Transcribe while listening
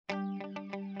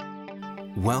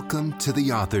Welcome to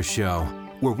The Author Show,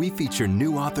 where we feature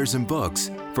new authors and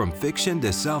books, from fiction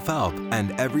to self-help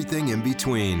and everything in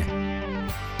between.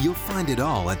 You'll find it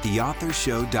all at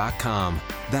theauthorshow.com.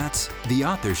 That's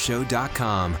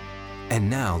theauthorshow.com. And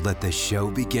now let the show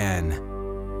begin.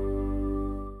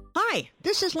 Hi,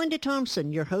 this is Linda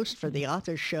Thompson, your host for The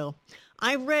Author Show.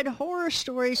 I've read horror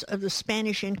stories of the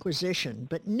Spanish Inquisition,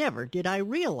 but never did I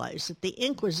realize that the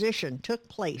Inquisition took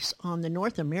place on the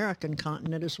North American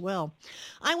continent as well.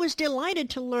 I was delighted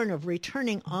to learn of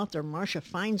returning author Marcia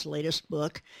Fine's latest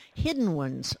book, Hidden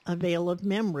Ones, A Veil of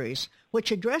Memories,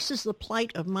 which addresses the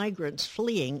plight of migrants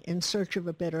fleeing in search of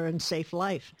a better and safe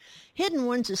life. Hidden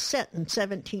Ones is set in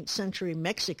 17th century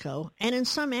Mexico, and in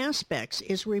some aspects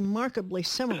is remarkably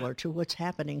similar to what's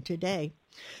happening today.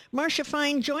 Marcia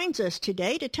Fine joins us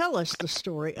today to tell us the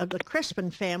story of the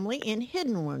Crispin family in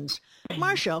Hidden Ones.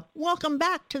 Marcia, welcome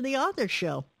back to The Author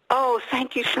Show. Oh,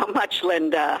 thank you so much,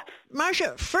 Linda.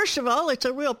 Marcia, first of all, it's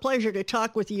a real pleasure to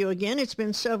talk with you again. It's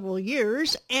been several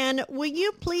years. And will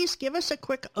you please give us a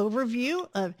quick overview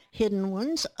of Hidden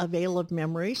Ones, A Veil of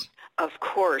Memories? Of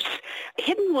course.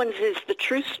 Hidden Ones is the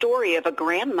true story of a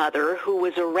grandmother who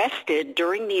was arrested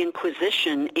during the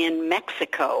Inquisition in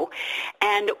Mexico.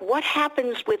 And what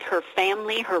happens with her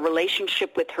family, her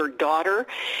relationship with her daughter,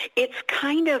 it's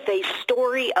kind of a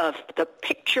story of the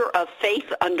picture of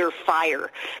faith under fire,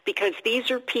 because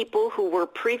these are people who were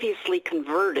previously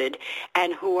converted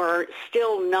and who are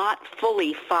still not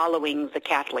fully following the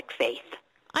Catholic faith.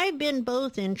 I've been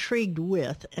both intrigued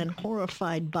with and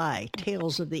horrified by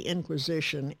tales of the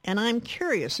Inquisition, and I'm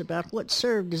curious about what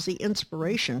served as the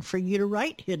inspiration for you to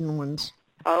write Hidden Ones.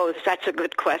 Oh, that's a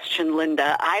good question,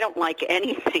 Linda. I don't like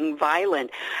anything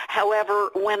violent. However,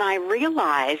 when I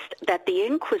realized that the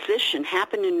Inquisition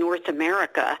happened in North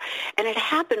America, and it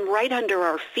happened right under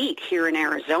our feet here in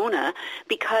Arizona,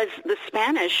 because the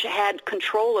Spanish had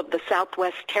control of the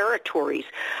Southwest territories,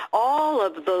 all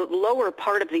of the lower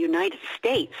part of the United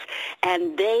States,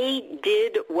 and they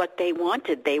did what they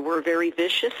wanted. They were very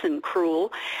vicious and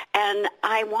cruel, and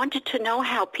I wanted to know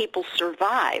how people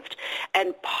survived.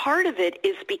 And part of it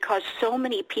is because so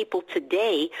many people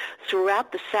today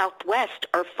throughout the Southwest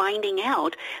are finding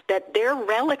out that their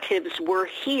relatives were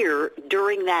here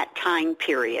during that time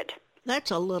period.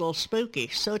 That's a little spooky.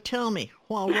 So tell me,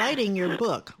 while writing your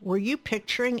book, were you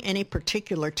picturing any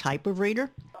particular type of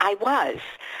reader? I was.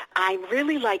 I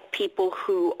really like people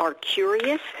who are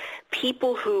curious,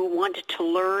 people who wanted to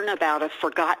learn about a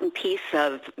forgotten piece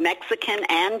of Mexican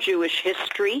and Jewish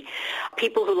history,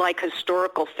 people who like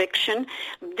historical fiction.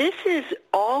 This is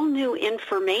all new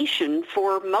information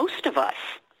for most of us.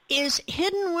 Is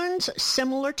Hidden Ones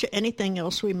similar to anything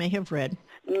else we may have read?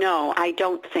 No, I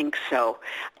don't think so.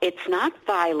 It's not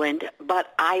violent,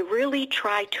 but I really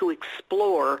try to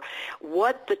explore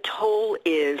what the toll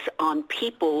is on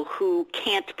people who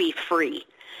can't be free.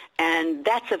 And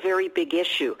that's a very big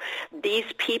issue.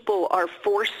 These people are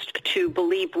forced to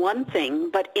believe one thing,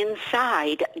 but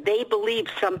inside they believe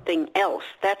something else.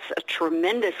 That's a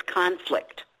tremendous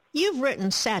conflict. You've written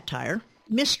satire,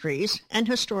 mysteries, and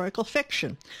historical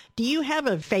fiction. Do you have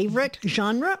a favorite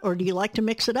genre, or do you like to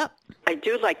mix it up? I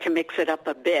do like to mix it up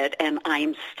a bit, and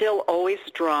I'm still always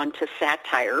drawn to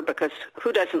satire, because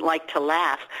who doesn't like to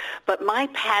laugh? But my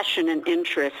passion and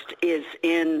interest is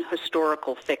in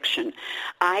historical fiction.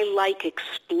 I like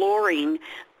exploring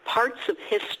parts of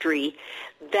history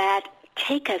that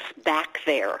take us back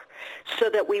there, so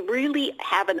that we really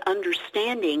have an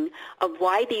understanding of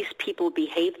why these people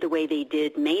behaved the way they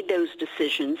did, made those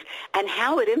decisions, and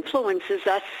how it influences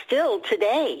us still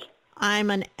today.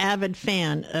 I'm an avid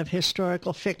fan of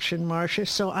historical fiction, Marcia,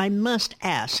 so I must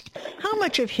ask, how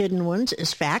much of Hidden Ones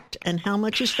is fact and how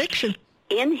much is fiction?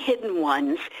 In Hidden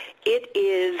Ones, it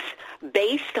is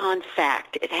based on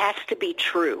fact. It has to be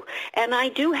true. And I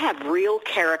do have real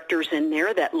characters in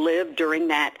there that lived during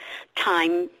that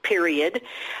time period.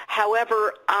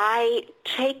 However, I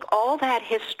take all that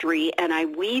history and I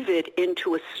weave it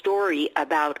into a story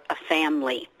about a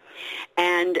family.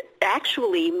 And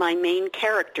actually, my main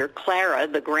character, Clara,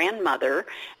 the grandmother,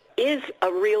 is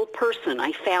a real person.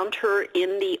 I found her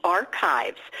in the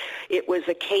archives. It was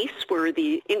a case where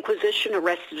the Inquisition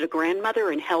arrested a grandmother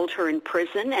and held her in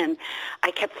prison, and I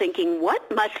kept thinking,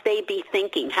 what must they be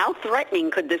thinking? How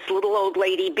threatening could this little old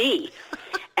lady be?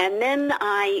 And then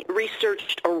I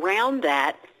researched around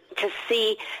that to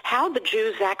see how the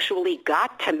Jews actually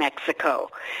got to Mexico.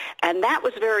 And that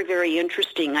was very, very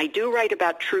interesting. I do write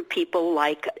about true people,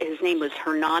 like his name was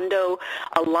Hernando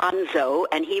Alonso,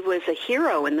 and he was a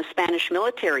hero in the Spanish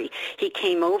military. He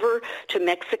came over to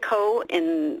Mexico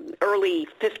in early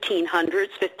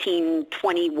 1500s,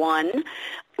 1521,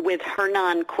 with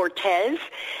Hernan Cortez,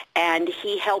 and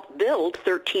he helped build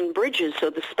 13 bridges so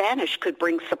the Spanish could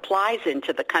bring supplies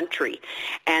into the country.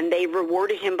 And they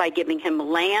rewarded him by giving him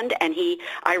land, and he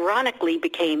ironically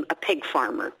became a pig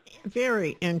farmer.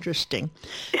 Very interesting.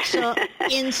 So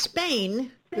in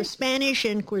Spain, the Spanish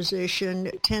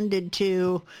Inquisition tended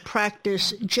to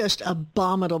practice just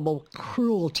abominable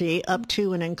cruelty up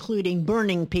to and including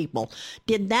burning people.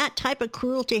 Did that type of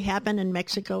cruelty happen in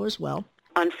Mexico as well?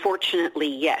 Unfortunately,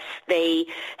 yes. They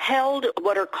held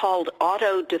what are called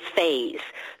auto de fes.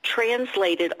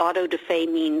 Translated, auto de fe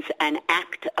means an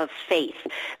act of faith.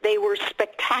 They were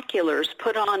spectaculars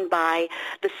put on by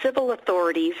the civil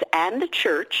authorities and the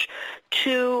church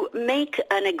to make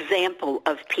an example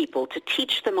of people, to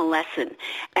teach them a lesson.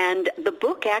 And the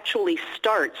book actually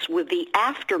starts with the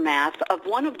aftermath of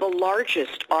one of the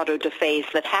largest auto de fes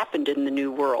that happened in the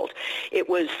New World. It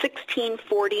was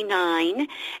 1649,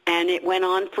 and it went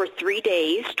on for 3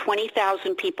 days.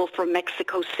 20,000 people from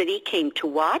Mexico City came to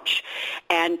watch,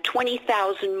 and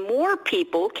 20,000 more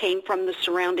people came from the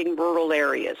surrounding rural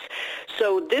areas.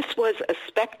 So this was a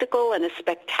spectacle and a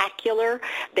spectacular.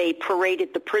 They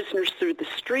paraded the prisoners through the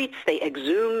streets. They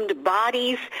exhumed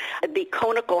bodies. The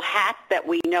conical hat that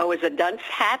we know as a dunce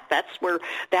hat, that's where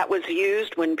that was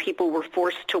used when people were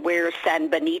forced to wear San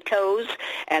Benitos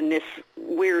and this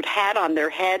weird hat on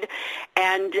their head.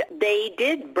 And they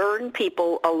did burn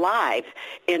people alive.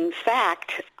 In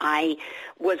fact, I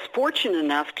was fortunate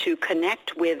enough to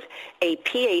connect with a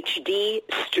PhD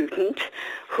student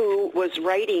who was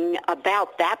writing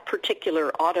about that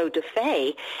particular auto de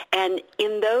fe, and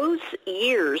in those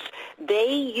years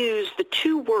they used the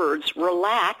two words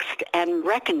relaxed and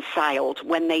reconciled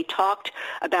when they talked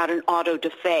about an auto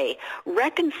de fe.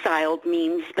 Reconciled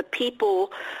means the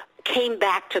people came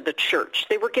back to the church.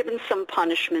 They were given some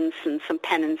punishments and some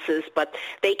penances, but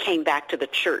they came back to the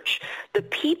church. The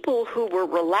people who were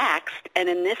relaxed, and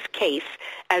in this case,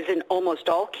 as in almost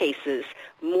all cases,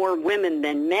 more women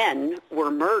than men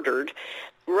were murdered,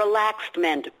 relaxed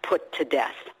meant put to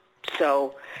death.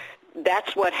 So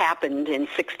that's what happened in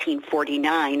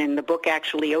 1649, and the book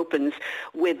actually opens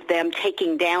with them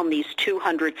taking down these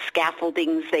 200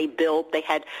 scaffoldings they built. They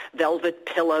had velvet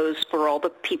pillows for all the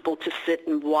people to sit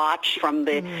and watch from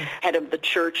the head of the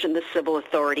church and the civil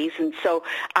authorities. And so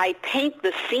I paint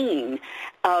the scene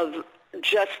of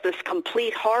just this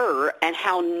complete horror and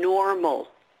how normal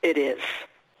it is.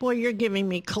 Boy, you're giving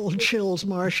me cold chills,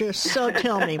 Marcia. So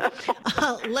tell me,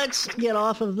 let's get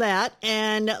off of that.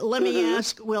 And let me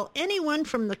ask, will anyone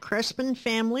from the Crespin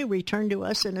family return to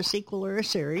us in a sequel or a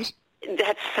series?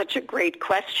 That's such a great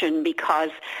question, because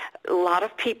a lot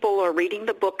of people are reading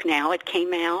the book now. It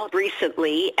came out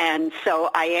recently, and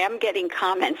so I am getting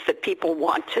comments that people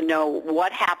want to know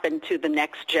what happened to the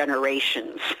next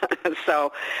generations.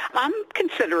 So I'm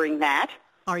considering that.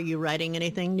 Are you writing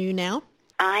anything new now?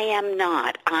 I am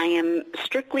not. I am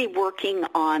strictly working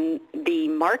on the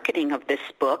marketing of this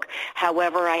book.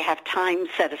 However, I have time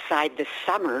set aside this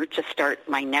summer to start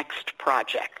my next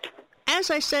project. As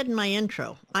I said in my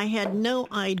intro, I had no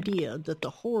idea that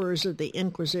the horrors of the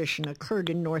Inquisition occurred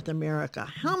in North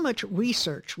America. How much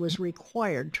research was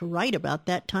required to write about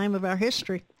that time of our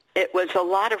history? It was a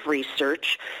lot of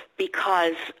research,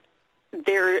 because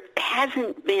there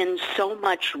hasn't been so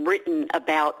much written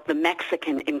about the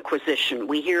Mexican Inquisition.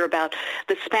 We hear about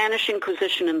the Spanish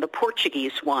Inquisition and the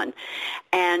Portuguese one.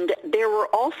 And there were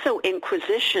also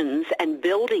inquisitions and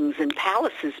buildings and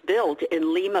palaces built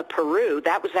in Lima, Peru.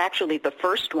 That was actually the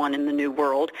first one in the New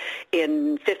World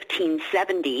in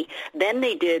 1570. Then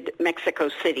they did Mexico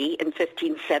City in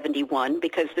 1571,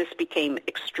 because this became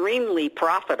extremely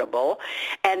profitable.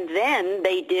 And then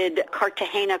they did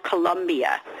Cartagena,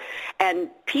 Colombia.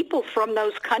 And people from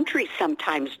those countries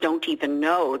sometimes don't even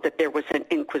know that there was an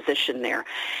Inquisition there.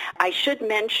 I should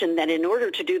mention that in order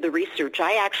to do the research,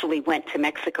 I actually went to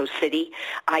Mexico City.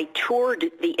 I toured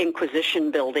the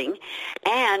Inquisition building,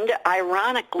 and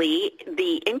ironically,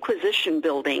 the Inquisition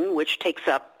building, which takes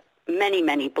up many,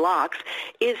 many blocks,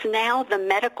 is now the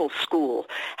medical school.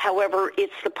 However,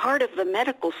 it's the part of the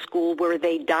medical school where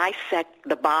they dissect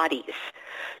the bodies.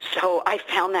 So I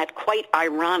found that quite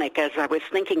ironic as I was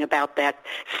thinking about that,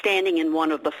 standing in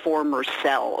one of the former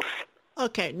cells.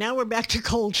 Okay, now we're back to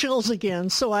cold chills again,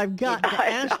 so I've got to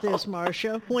ask this,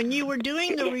 Marcia. When you were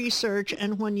doing the research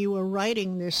and when you were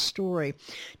writing this story,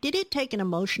 did it take an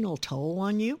emotional toll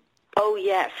on you? Oh,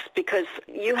 yes, because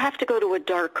you have to go to a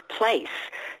dark place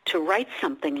to write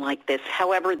something like this.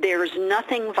 However, there's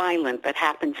nothing violent that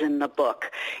happens in the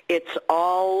book. It's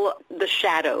all the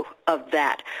shadow of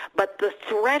that. But the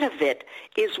threat of it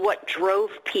is what drove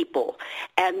people.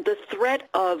 And the threat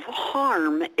of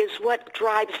harm is what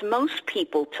drives most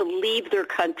people to leave their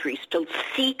countries, to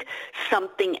seek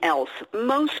something else.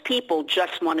 Most people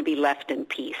just want to be left in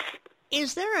peace.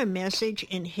 Is there a message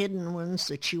in Hidden Ones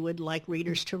that you would like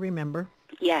readers to remember?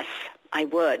 Yes, I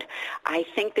would. I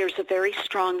think there's a very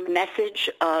strong message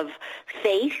of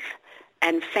faith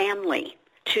and family,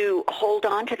 to hold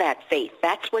on to that faith.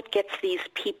 That's what gets these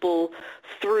people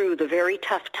through the very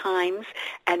tough times.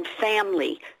 And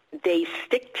family, they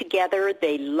stick together,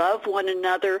 they love one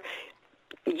another.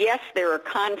 Yes, there are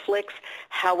conflicts.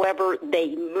 However,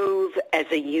 they move as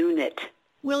a unit.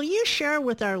 Will you share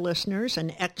with our listeners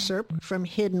an excerpt from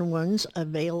Hidden Ones, A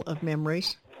Veil of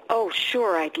Memories? Oh,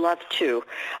 sure, I'd love to.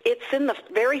 It's in the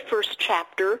very first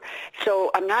chapter,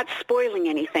 so I'm not spoiling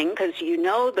anything because you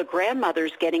know the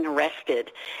grandmother's getting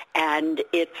arrested, and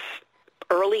it's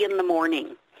early in the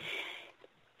morning.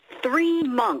 3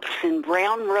 monks in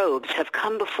brown robes have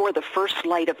come before the first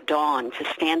light of dawn to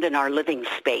stand in our living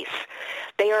space.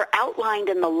 They are outlined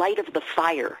in the light of the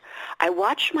fire. I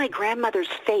watch my grandmother's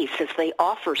face as they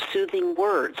offer soothing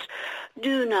words.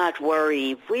 Do not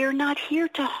worry. We are not here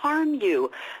to harm you.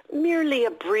 Merely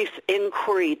a brief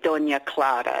inquiry, Doña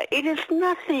Clara. It is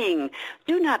nothing.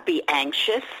 Do not be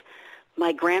anxious.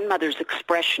 My grandmother's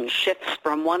expression shifts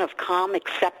from one of calm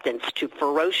acceptance to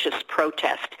ferocious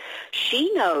protest.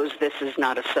 She knows this is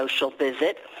not a social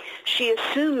visit. She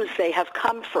assumes they have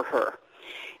come for her.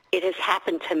 It has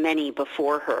happened to many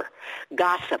before her.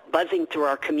 Gossip buzzing through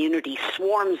our community,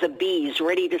 swarms of bees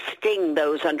ready to sting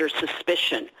those under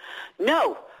suspicion.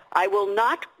 No, I will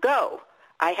not go.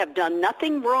 I have done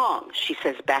nothing wrong, she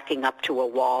says, backing up to a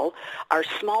wall. Our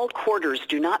small quarters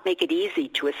do not make it easy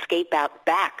to escape out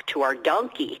back to our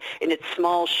donkey in its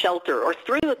small shelter or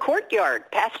through the courtyard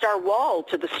past our wall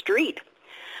to the street.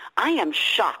 I am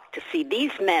shocked to see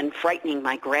these men frightening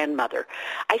my grandmother.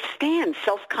 I stand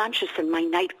self-conscious in my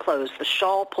night clothes, the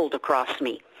shawl pulled across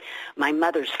me. My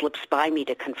mother slips by me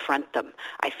to confront them.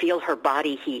 I feel her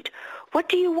body heat. What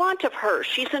do you want of her?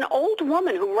 She's an old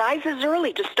woman who rises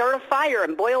early to start a fire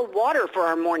and boil water for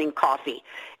our morning coffee.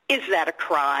 Is that a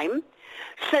crime?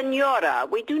 Senora,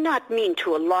 we do not mean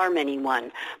to alarm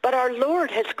anyone, but our Lord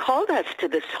has called us to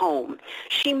this home.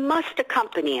 She must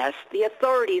accompany us. The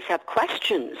authorities have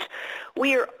questions.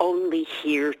 We are only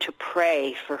here to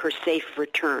pray for her safe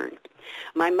return.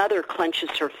 My mother clenches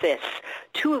her fists.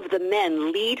 2 of the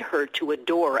men lead her to a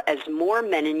door as more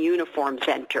men in uniforms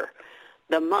enter.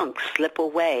 The monks slip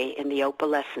away in the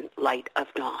opalescent light of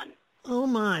dawn. Oh,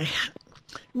 my.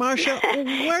 Marcia,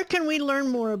 where can we learn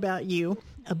more about you,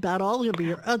 about all of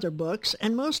your other books,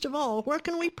 and most of all, where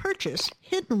can we purchase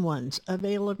Hidden Ones, A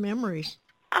Veil of Memories?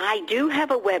 I do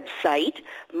have a website,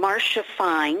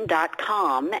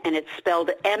 marciafine.com, and it's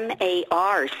spelled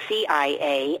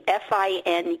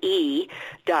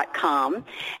MarciaFine.com.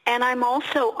 And I'm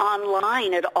also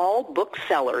online at all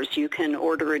booksellers. You can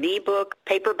order an ebook,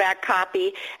 paperback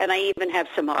copy, and I even have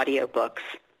some audiobooks.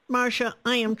 Marcia,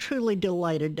 I am truly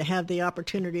delighted to have the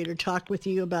opportunity to talk with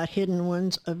you about Hidden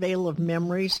Ones, A Veil of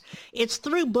Memories. It's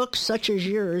through books such as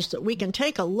yours that we can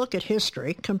take a look at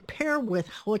history, compare with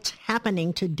what's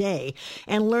happening today,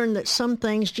 and learn that some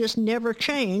things just never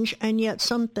change, and yet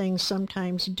some things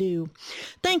sometimes do.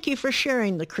 Thank you for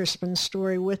sharing the Crispin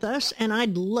story with us, and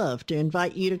I'd love to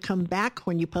invite you to come back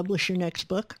when you publish your next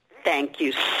book. Thank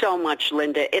you so much,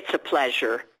 Linda. It's a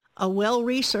pleasure. A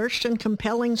well-researched and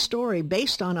compelling story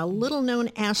based on a little-known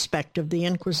aspect of the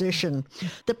Inquisition.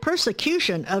 The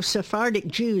persecution of Sephardic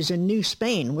Jews in New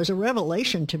Spain was a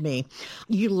revelation to me.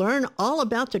 You learn all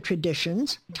about the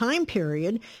traditions, time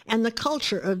period, and the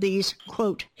culture of these,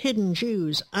 quote, hidden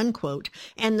Jews, unquote,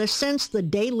 and the the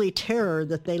daily terror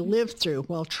that they lived through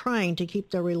while trying to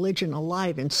keep their religion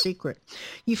alive in secret.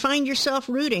 You find yourself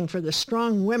rooting for the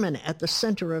strong women at the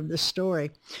center of the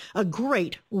story. A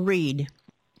great read.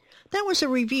 That was a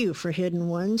review for Hidden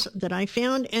Ones that I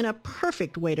found in a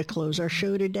perfect way to close our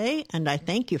show today, and I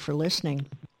thank you for listening.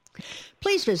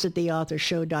 Please visit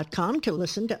theauthorshow.com to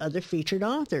listen to other featured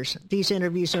authors. These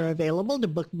interviews are available to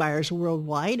book buyers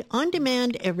worldwide on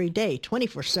demand every day,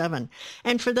 24/7.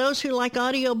 And for those who like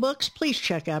audiobooks, please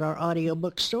check out our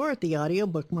audiobook store at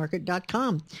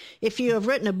theaudiobookmarket.com. If you have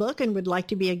written a book and would like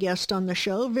to be a guest on the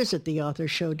show, visit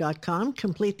theauthorshow.com,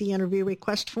 complete the interview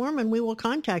request form, and we will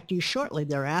contact you shortly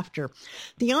thereafter.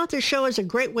 The Author Show is a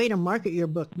great way to market your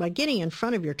book by getting in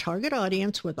front of your target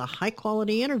audience with a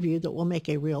high-quality interview that will make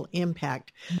a real real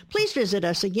impact. Please visit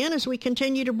us again as we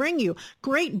continue to bring you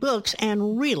great books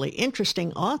and really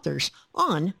interesting authors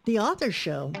on The Author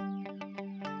Show.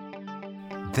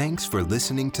 Thanks for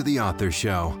listening to The Author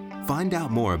Show. Find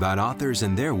out more about authors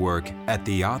and their work at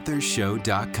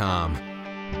theauthorshow.com.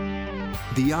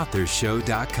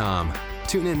 theauthorshow.com.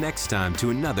 Tune in next time to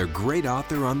another great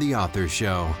author on The Author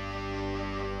Show.